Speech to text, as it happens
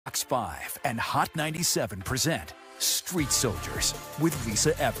Fox 5 and Hot 97 present Street Soldiers with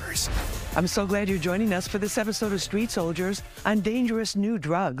Lisa Evers. I'm so glad you're joining us for this episode of Street Soldiers on dangerous new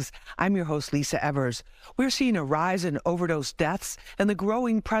drugs. I'm your host, Lisa Evers. We're seeing a rise in overdose deaths and the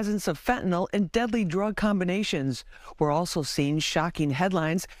growing presence of fentanyl and deadly drug combinations. We're also seeing shocking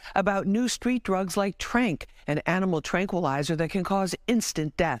headlines about new street drugs like Tranq, an animal tranquilizer that can cause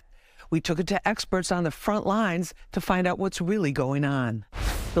instant death. We took it to experts on the front lines to find out what's really going on.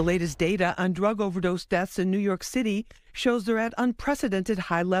 The latest data on drug overdose deaths in New York City shows they're at unprecedented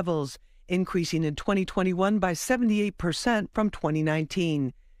high levels, increasing in 2021 by 78% from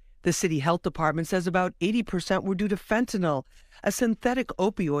 2019. The city health department says about 80% were due to fentanyl, a synthetic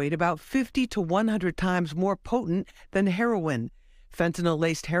opioid about 50 to 100 times more potent than heroin.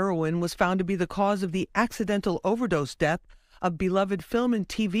 Fentanyl-laced heroin was found to be the cause of the accidental overdose death of beloved film and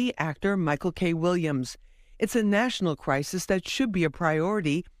TV actor Michael K. Williams. It's a national crisis that should be a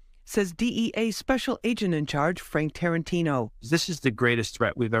priority, says DEA Special Agent in Charge Frank Tarantino. This is the greatest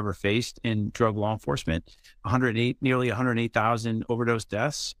threat we've ever faced in drug law enforcement. Nearly 108,000 overdose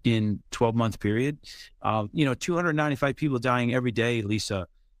deaths in 12-month period. 295 people dying every day, Lisa,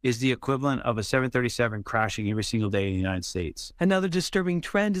 is the equivalent of a 737 crashing every single day in the United States. Another disturbing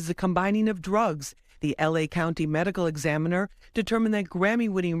trend is the combining of drugs. The L.A. County Medical Examiner determined that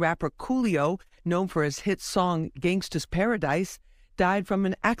Grammy-winning rapper Coolio, known for his hit song Gangsta's Paradise, died from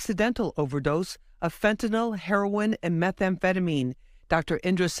an accidental overdose of fentanyl, heroin, and methamphetamine. Dr.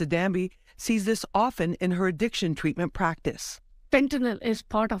 Indra Sidambi sees this often in her addiction treatment practice. Fentanyl is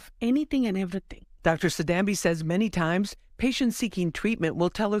part of anything and everything. Dr. Sidambi says many times patients seeking treatment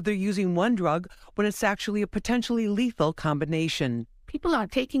will tell her they're using one drug when it's actually a potentially lethal combination. People are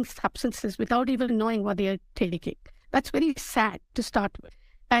taking substances without even knowing what they are taking. That's very sad to start with.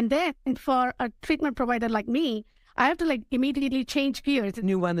 And then for a treatment provider like me, I have to immediately change gears.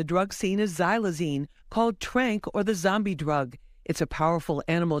 New on the drug scene is xylazine, called Tranq or the zombie drug. It's a powerful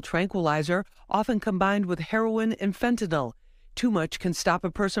animal tranquilizer, often combined with heroin and fentanyl. Too much can stop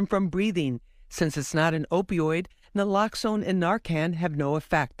a person from breathing. Since it's not an opioid, naloxone and Narcan have no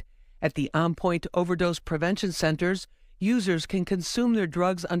effect. At the On Point Overdose Prevention Centers, users can consume their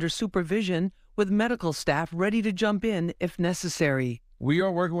drugs under supervision with medical staff ready to jump in if necessary. We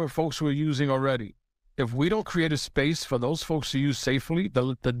are working with folks who are using already. If we don't create a space for those folks to use safely,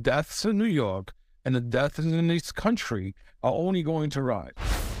 the deaths in New York and the deaths in this country are only going to rise.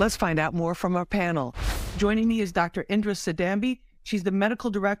 Let's find out more from our panel. Joining me is Dr. Indra Sidambi. She's the medical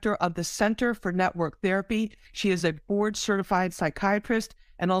director of the Center for Network Therapy. She is a board-certified psychiatrist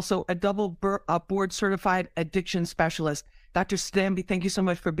and also a double board-certified addiction specialist. Dr. Sidambi, thank you so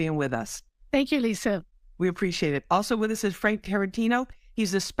much for being with us. Thank you, Lisa. We appreciate it. Also with us is Frank Tarantino.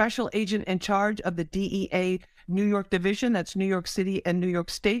 He's the special agent in charge of the DEA New York Division. That's New York City and New York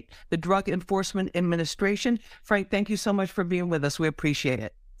State, the Drug Enforcement Administration. Frank, thank you so much for being with us. We appreciate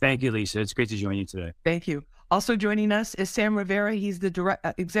it. Thank you, Lisa. It's great to join you today. Thank you. Also joining us is Sam Rivera. He's the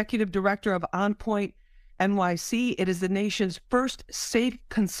executive director of On Point NYC. It is the nation's first safe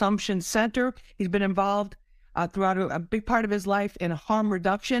consumption center. He's been involved throughout a big part of his life in harm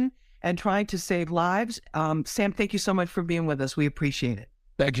reduction and trying to save lives. Sam, thank you so much for being with us. We appreciate it.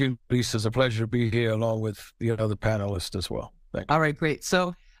 Thank you, Lisa. It's a pleasure to be here along with the other panelists as well. Thank you. All right, great.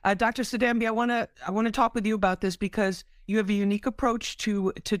 So, Dr. Sidambi, I want to talk with you about this because you have a unique approach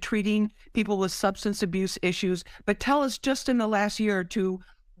to treating people with substance abuse issues. But tell us, just in the last year or two,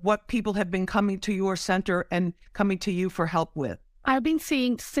 what people have been coming to your center and coming to you for help with. I've been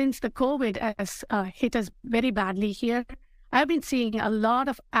seeing, since the COVID has hit us very badly here, I've been seeing a lot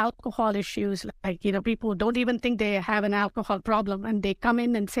of alcohol issues, people don't even think they have an alcohol problem, and they come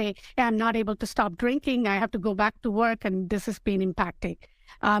in and say, hey, I'm not able to stop drinking, I have to go back to work, and this has been impacting.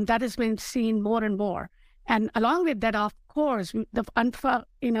 That has been seen more and more. And along with that, of course,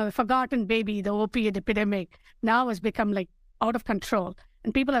 the forgotten baby, the opiate epidemic, now has become out of control.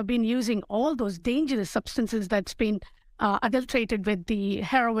 And people have been using all those dangerous substances that's been adulterated with the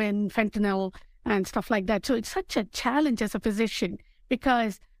heroin, fentanyl, and stuff like that. So it's such a challenge as a physician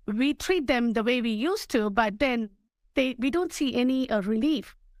because we treat them the way we used to, but then we don't see any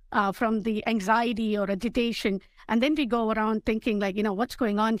relief from the anxiety or agitation. And then we go around thinking what's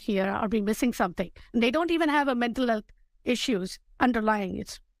going on here? Are we missing something? And they don't even have a mental health issues underlying.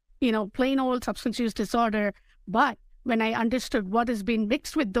 It's, plain old substance use disorder. But when I understood what has been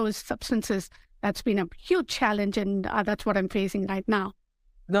mixed with those substances, that's been a huge challenge. And that's what I'm facing right now.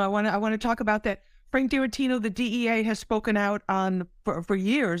 No, I want to talk about that. Frank Tarantino, the DEA has spoken out for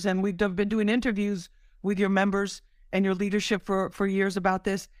years, and we've been doing interviews with your members and your leadership for years about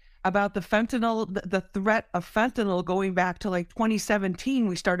this. about the fentanyl, the threat of fentanyl going back to like 2017.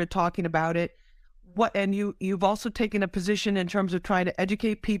 We started talking about it. And you've also taken a position in terms of trying to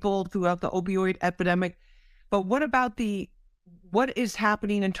educate people throughout the opioid epidemic. But what is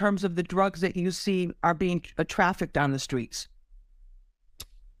happening in terms of the drugs that you see are being trafficked on the streets?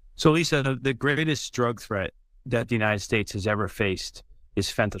 So, Lisa, the greatest drug threat that the United States has ever faced is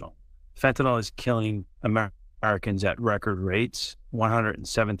fentanyl. Fentanyl is killing Americans at record rates.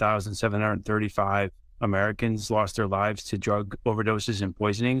 107,735 Americans lost their lives to drug overdoses and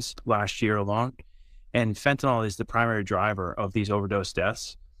poisonings last year alone. And fentanyl is the primary driver of these overdose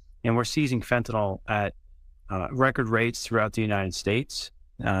deaths. And we're seizing fentanyl at record rates throughout the United States.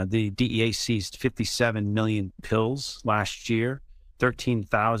 The DEA seized 57 million pills last year,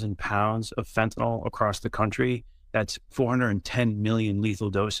 13,000 pounds of fentanyl across the country. That's 410 million lethal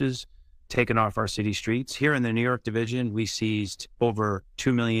doses taken off our city streets. Here in the New York division, we seized over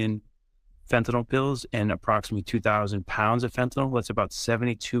 2 million fentanyl pills and approximately 2,000 pounds of fentanyl. That's about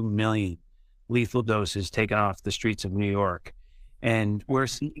 72 million lethal doses taken off the streets of New York. And we're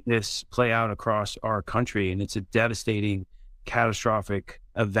seeing this play out across our country, and it's a devastating, catastrophic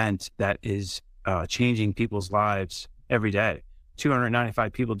event that is changing people's lives every day.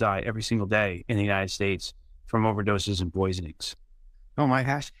 295 people die every single day in the United States from overdoses and poisonings. Oh my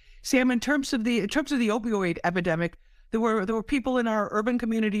gosh. Sam, in terms of the opioid epidemic, there were people in our urban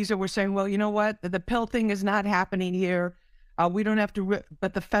communities that were saying, well, you know what, the pill thing is not happening here. We don't have to,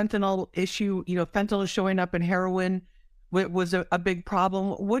 but the fentanyl issue, fentanyl is showing up in heroin was a big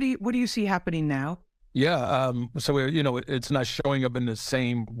problem. What do you see happening now? Yeah, so it's not showing up in the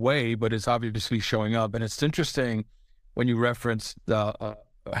same way, but it's obviously showing up. And it's interesting when you reference the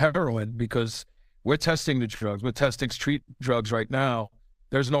heroin, because we're testing the drugs. We're testing street drugs right now.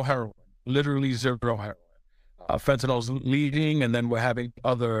 There's no heroin, literally zero heroin. Fentanyl's leading, and then we're having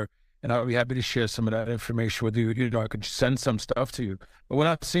other, and I'll be happy to share some of that information with you. I could send some stuff to you, but we're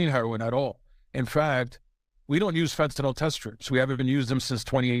not seeing heroin at all. In fact, we don't use fentanyl test strips. We haven't used them since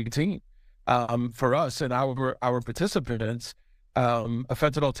 2018. For us and our participants, a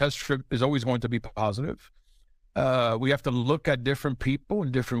fentanyl test strip is always going to be positive. We have to look at different people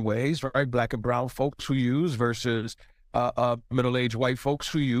in different ways, right? Black and brown folks who use versus middle-aged white folks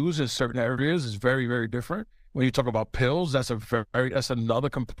who use in certain areas is very, very different. When you talk about pills, that's another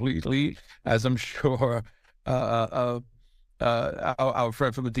completely, as I'm sure our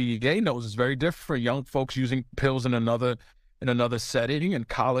friend from the DEA knows, is very different. Young folks using pills in another setting, in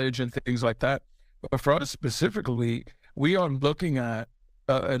college and things like that. But for us specifically, we are looking at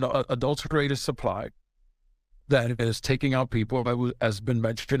an adulterated supply that is taking out people, that has been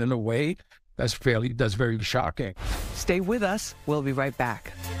mentioned, in a way that's very shocking. Stay with us. We'll be right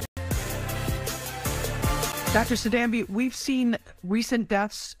back. Dr. Sidambi, we've seen recent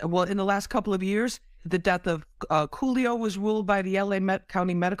deaths. Well, in the last couple of years, the death of Coolio was ruled by the LA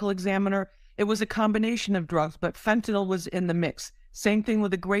County Medical Examiner. It was a combination of drugs, but fentanyl was in the mix. Same thing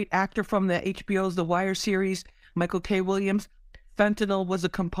with a great actor from the HBO's The Wire series, Michael K. Williams. Fentanyl was a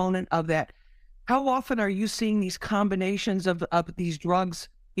component of that. How often are you seeing these combinations of these drugs,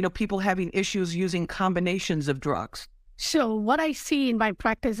 people having issues using combinations of drugs? So what I see in my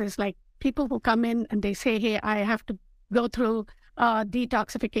practice is like people who come in and they say, hey, I have to go through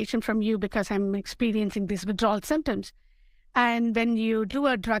detoxification from you because I'm experiencing these withdrawal symptoms. And when you do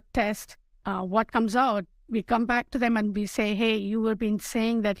a drug test, what comes out, we come back to them and we say, hey, you have been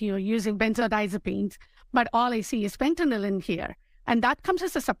saying that you're using benzodiazepines, but all I see is fentanyl in here. And that comes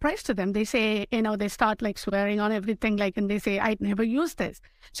as a surprise to them. They say, they start like swearing on everything, and they say, I'd never used this.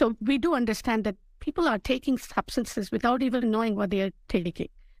 So we do understand that people are taking substances without even knowing what they are taking.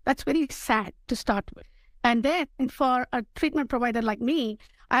 That's very sad to start with. And then for a treatment provider like me,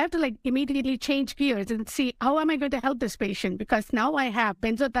 I have to immediately change gears and see, how am I going to help this patient? Because now I have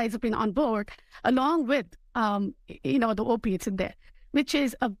benzodiazepine on board along with, the opiates in there, which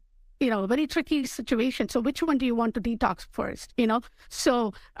is a very tricky situation. So which one do you want to detox first?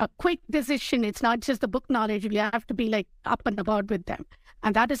 So a quick decision. It's not just the book knowledge. We have to be up and about with them.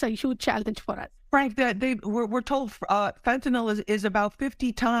 And that is a huge challenge for us. Frank, we're told fentanyl is about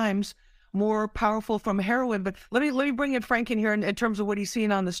 50 times more powerful from heroin. But let me bring in Frank in here in terms of what he's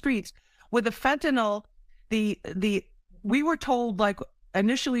seeing on the streets. With the fentanyl, we were told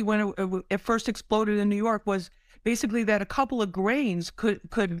initially when it first exploded in New York was basically that a couple of grains could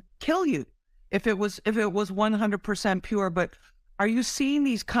kill you if it was 100% pure. But are you seeing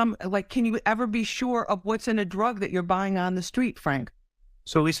these can you ever be sure of what's in a drug that you're buying on the street, Frank?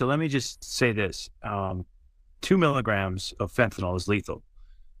 So Lisa, let me just say this. 2 milligrams of fentanyl is lethal.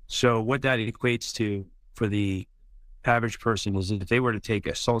 So what that equates to for the average person is if they were to take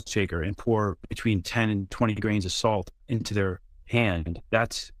a salt shaker and pour between 10 and 20 grains of salt into their hand,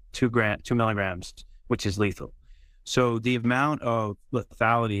 that's 2 milligrams, which is lethal. So the amount of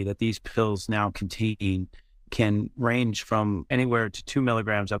lethality that these pills now contain can range from anywhere to 2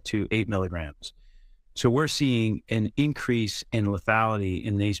 milligrams up to 8 milligrams. So we're seeing an increase in lethality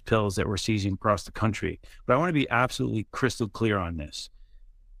in these pills that we're seizing across the country. But I want to be absolutely crystal clear on this.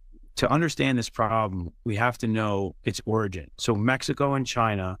 To understand this problem, we have to know its origin. So Mexico and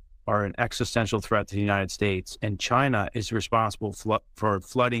China are an existential threat to the United States, and China is responsible for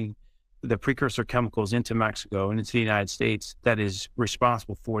flooding the precursor chemicals into Mexico and into the United States that is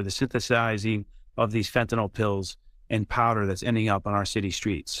responsible for the synthesizing of these fentanyl pills and powder that's ending up on our city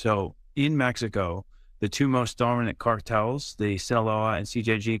streets. So in Mexico, the two most dominant cartels, the Sinaloa and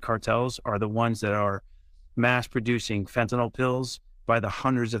CJG cartels, are the ones that are mass producing fentanyl pills by the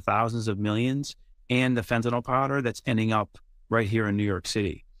hundreds of thousands of millions, and the fentanyl powder that's ending up right here in New York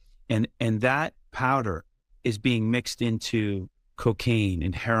City. And that powder is being mixed into cocaine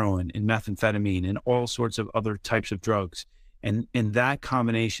and heroin and methamphetamine and all sorts of other types of drugs. And that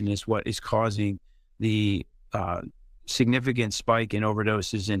combination is what is causing the significant spike in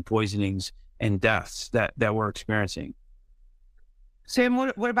overdoses and poisonings and deaths that we're experiencing. Sam,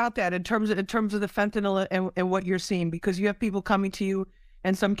 what about that in terms of the fentanyl and what you're seeing? Because you have people coming to you,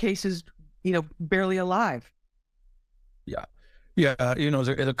 in some cases, barely alive. Yeah. There's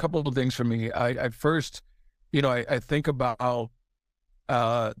a couple of things for me. I first, I think about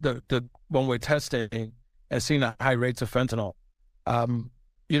the when we're testing and seeing the high rates of fentanyl.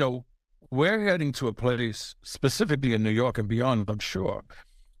 We're heading to a place, specifically in New York and beyond, I'm sure,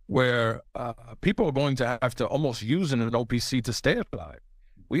 where people are going to have to almost use an OPC to stay alive.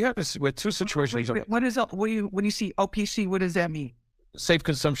 We have two situations. Wait, what is when you see OPC? What does that mean? Safe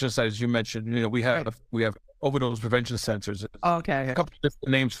consumption sites, as you mentioned. We have overdose prevention centers. Okay. A couple of different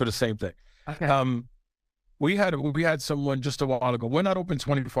names for the same thing. Okay. We had someone just a while ago. We're not open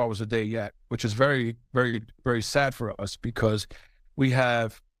 24 hours a day yet, which is very, very, very sad for us, because we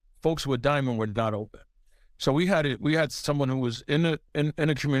have folks who are dying when we're not open. So we had someone who was in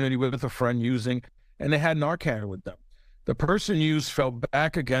a community with a friend using, and they had Narcan with them. The person fell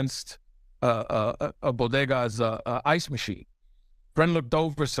back against a bodega's ice machine. Friend looked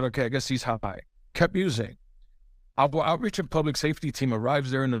over, said, "Okay, I guess he's high." Kept using. Our outreach and public safety team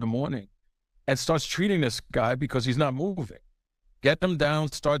arrives there in the morning and starts treating this guy because he's not moving. Get them down. We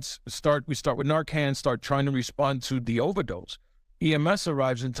start with Narcan. Start trying to respond to the overdose. EMS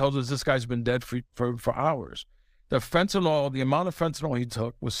arrives and tells us this guy's been dead for hours. The fentanyl, the amount of fentanyl he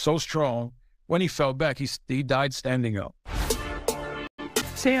took was so strong, when he fell back, he died standing up.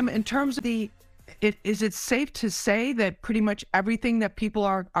 Sam, in terms of is it safe to say that pretty much everything that people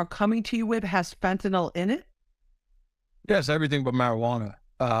are coming to you with has fentanyl in it? Yes, everything but marijuana.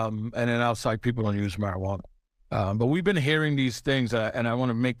 And then outside, people don't use marijuana. But we've been hearing these things, and I want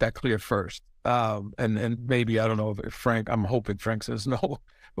to make that clear first. And maybe, I don't know if Frank, I'm hoping Frank says no,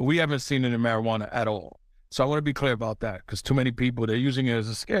 but we haven't seen it in marijuana at all. So I want to be clear about that, because too many people, they're using it as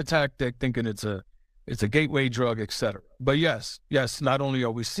a scare tactic, thinking it's a gateway drug, etc. But yes, not only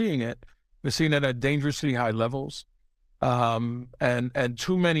are we seeing it, we're seeing it at dangerously high levels. And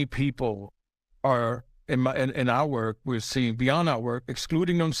too many people are, in our work, we're seeing beyond our work,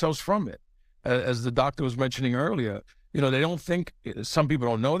 excluding themselves from it. As the doctor was mentioning earlier, they don't think, some people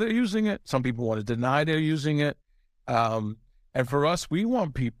don't know they're using it. Some people want to deny they're using it. And for us, we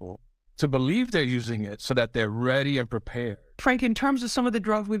want people to believe they're using it so that they're ready and prepared. Frank, in terms of some of the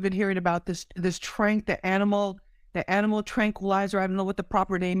drugs we've been hearing about, this trank, the animal tranquilizer, I don't know what the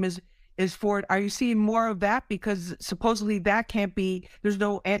proper name is for it. Are you seeing more of that? Because supposedly that can't be,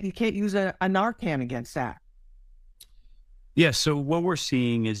 you can't use a Narcan against that. Yeah, so what we're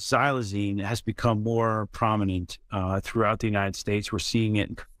seeing is xylazine has become more prominent throughout the United States. We're seeing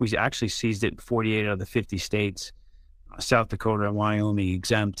it. We actually seized it in 48 out of the 50 states. South Dakota and Wyoming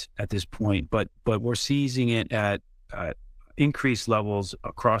exempt at this point, but we're seizing it at increased levels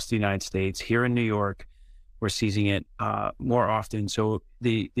across the United States. Here in New York, we're seizing it more often. So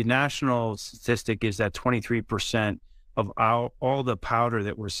the national statistic is that 23% of all the powder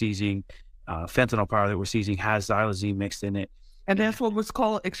that we're seizing, fentanyl powder that we're seizing, has xylazine mixed in it. And that's what was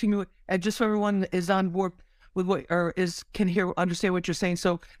called, excuse me, and just so everyone is on board with understand what you're saying.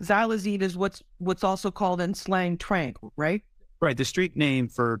 So xylazine is what's also called in slang trank, right? Right. The street name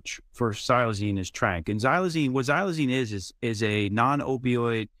for xylazine is trank. And what xylazine is a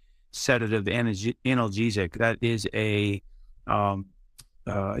non-opioid sedative analgesic that is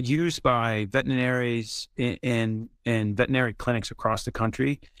used by veterinaries in veterinary clinics across the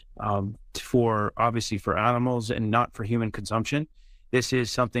country. for obviously for animals and not for human consumption. This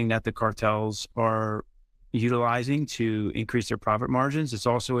is something that the cartels are utilizing to increase their profit margins. It's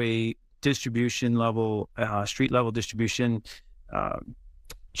also a distribution level, street level distribution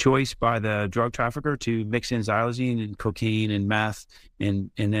choice by the drug trafficker to mix in xylazine and cocaine and meth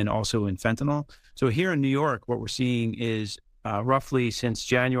and then also in fentanyl. So here in New York, what we're seeing is roughly since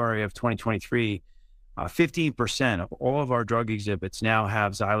January of 2023, 15% of all of our drug exhibits now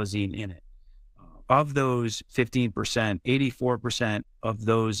have xylazine in it. Of those 15%, 84% of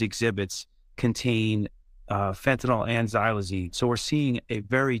those exhibits contain fentanyl and xylazine. So we're seeing a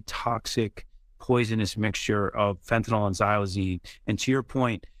very toxic, poisonous mixture of fentanyl and xylazine. And to your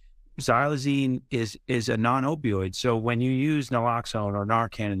point, xylazine is a non-opioid. So when you use naloxone or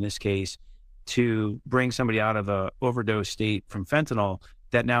Narcan in this case to bring somebody out of a overdose state from fentanyl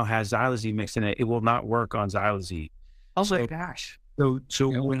that now has xylazine mixed in it, it will not work on xylazine. Oh my gosh. So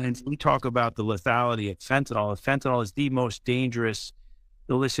when we talk about the lethality of fentanyl is the most dangerous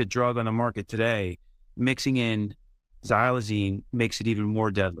illicit drug on the market today. Mixing in xylazine makes it even more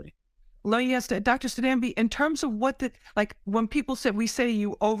deadly. Let me ask Dr. Sidambi, in terms of like when people say, we say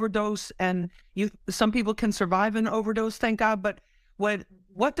you overdose and some people can survive an overdose, thank God, but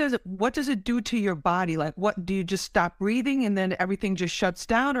what does it do to your body? Like, what do you just stop breathing and then everything just shuts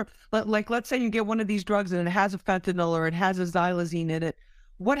down? Or like, let's say you get one of these drugs and it has a fentanyl or it has a xylazine in it.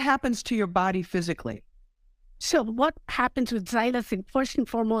 What happens to your body physically? So what happens with xylazine, first and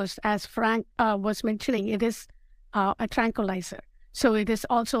foremost, as Frank was mentioning, it is a tranquilizer. So it is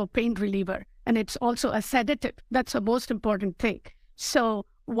also a pain reliever, and it's also a sedative. That's the most important thing. So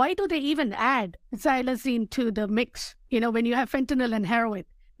why do they even add xylazine to the mix? When you have fentanyl and heroin,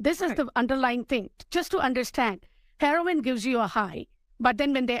 this is the underlying thing. Just to understand, heroin gives you a high, but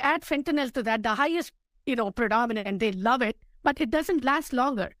then when they add fentanyl to that, the high is, predominant and they love it, but it doesn't last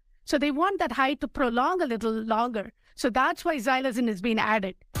longer. So they want that high to prolong a little longer. So that's why xylazine is being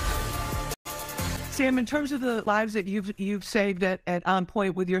added. Sam, in terms of the lives that you've saved at On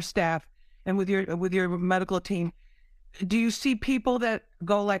Point with your staff and with your medical team, do you see people that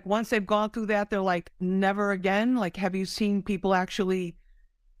go like, once they've gone through that, they're like, never again? Like, have you seen people actually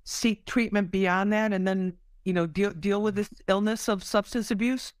seek treatment beyond that and then, deal with this illness of substance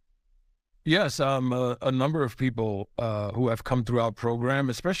abuse? Yes, a number of people who have come through our program,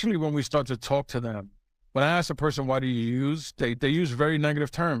 especially when we start to talk to them. When I ask a person, why do you use, they use very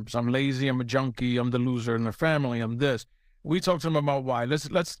negative terms. I'm lazy, I'm a junkie, I'm the loser in the family, I'm this. We talk to them about why.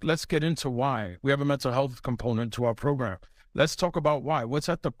 Let's get into why. We have a mental health component to our program. Let's talk about why. What's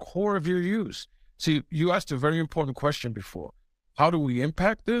at the core of your use? See, you asked a very important question before. How do we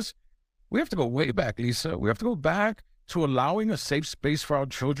impact this? We have to go way back, Lisa. We have to go back to allowing a safe space for our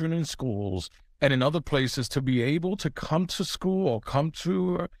children in schools and in other places to be able to come to school or come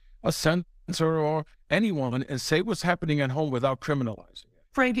to a center or anyone and say what's happening at home without criminalizing it.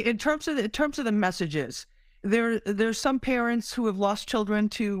 Frank, in terms of the messages, there's some parents who have lost children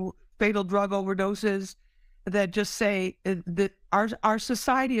to fatal drug overdoses that just say that our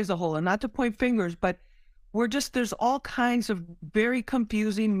society as a whole, and not to point fingers, but there's all kinds of very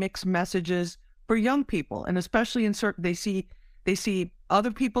confusing mixed messages for young people, and especially they see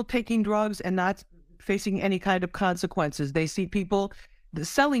other people taking drugs and not facing any kind of consequences. They see people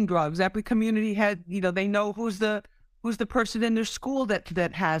selling drugs. Every community had, they know who's the person in their school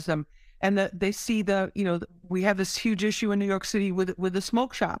that has them, and they see we have this huge issue in New York City with the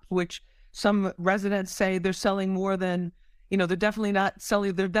smoke shops, which some residents say they're selling more than, they're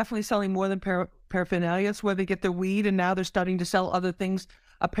definitely selling more than paraphernalia. It's where they get their weed, and now they're starting to sell other things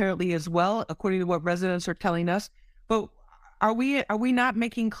apparently as well, according to what residents are telling us. But are we not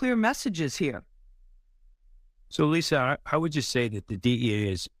making clear messages here? So, Lisa, I would just say that the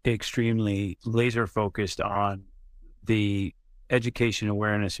DEA is extremely laser focused on the education,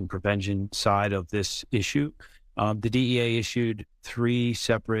 awareness, and prevention side of this issue. The DEA issued 3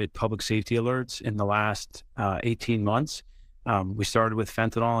 separate public safety alerts in the last 18 months. We started with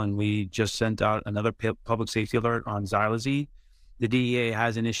fentanyl, and we just sent out another public safety alert on xylazine. The DEA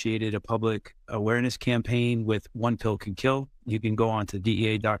has initiated a public awareness campaign with One Pill Can Kill. You can go on to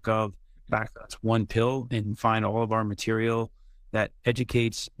dea.gov/1pill and find all of our material that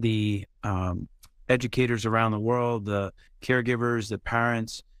educates the educators around the world, the caregivers, the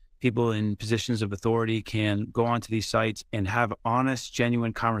parents, people in positions of authority can go onto these sites and have honest,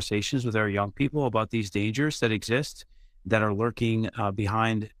 genuine conversations with our young people about these dangers that exist, that are lurking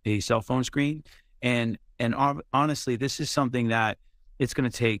behind a cell phone screen. And honestly, this is something that it's going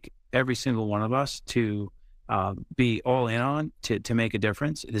to take every single one of us to be all in on to make a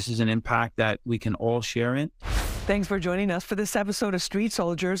difference. This is an impact that we can all share in. Thanks for joining us for this episode of Street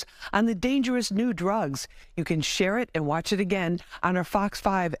Soldiers on the dangerous new drugs. You can share it and watch it again on our Fox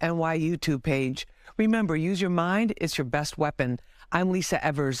 5 NY YouTube page. Remember, use your mind. It's your best weapon. I'm Lisa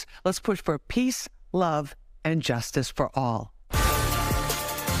Evers. Let's push for peace, love, and justice for all.